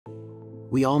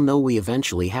We all know we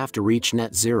eventually have to reach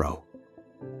net zero.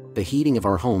 The heating of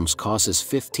our homes causes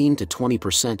 15 to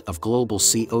 20% of global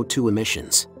CO2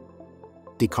 emissions.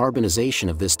 Decarbonization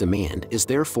of this demand is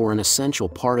therefore an essential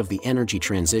part of the energy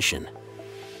transition.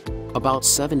 About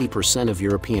 70% of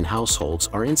European households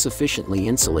are insufficiently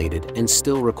insulated and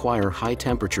still require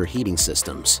high-temperature heating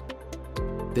systems.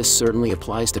 This certainly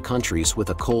applies to countries with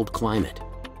a cold climate.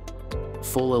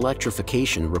 Full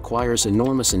electrification requires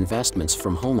enormous investments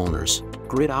from homeowners,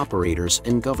 grid operators,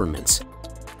 and governments.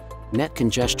 Net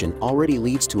congestion already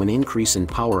leads to an increase in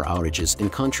power outages in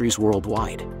countries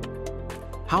worldwide.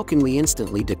 How can we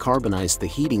instantly decarbonize the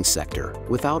heating sector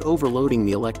without overloading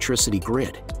the electricity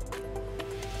grid?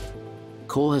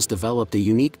 Cooll has developed a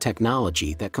unique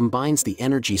technology that combines the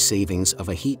energy savings of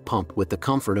a heat pump with the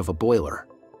comfort of a boiler.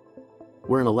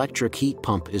 Where an electric heat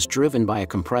pump is driven by a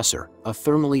compressor, a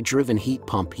thermally driven heat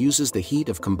pump uses the heat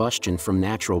of combustion from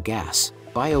natural gas,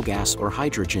 biogas, or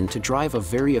hydrogen to drive a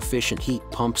very efficient heat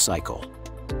pump cycle.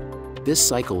 This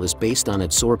cycle is based on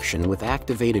adsorption with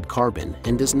activated carbon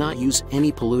and does not use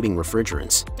any polluting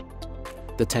refrigerants.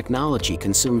 The technology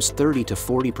consumes 30 to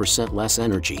 40% less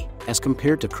energy as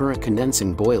compared to current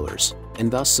condensing boilers,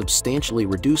 and thus substantially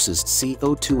reduces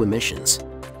CO2 emissions.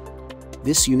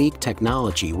 This unique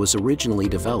technology was originally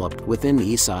developed within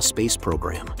the ESA space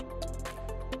program.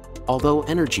 Although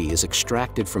energy is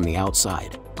extracted from the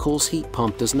outside, Cooll's heat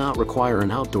pump does not require an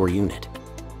outdoor unit.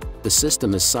 The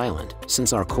system is silent,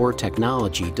 since our core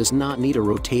technology does not need a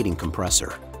rotating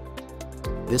compressor.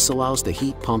 This allows the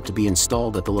heat pump to be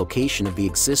installed at the location of the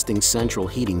existing central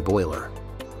heating boiler.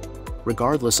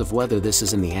 Regardless of whether this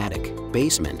is in the attic,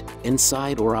 basement,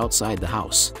 inside or outside the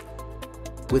house.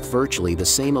 With virtually the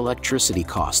same electricity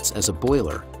costs as a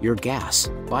boiler, your gas,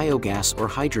 biogas or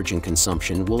hydrogen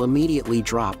consumption will immediately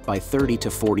drop by 30 to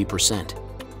 40%.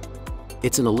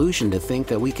 It's an illusion to think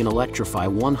that we can electrify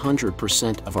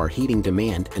 100% of our heating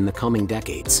demand in the coming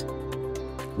decades.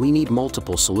 We need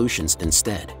multiple solutions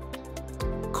instead.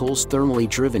 Cooll's thermally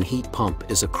driven heat pump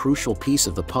is a crucial piece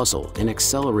of the puzzle in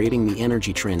accelerating the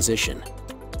energy transition.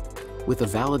 With a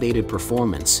validated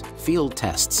performance, field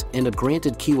tests, and a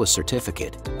granted Kiwa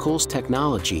certificate, Cooll's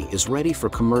technology is ready for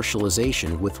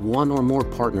commercialization with one or more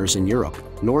partners in Europe,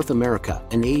 North America,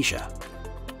 and Asia.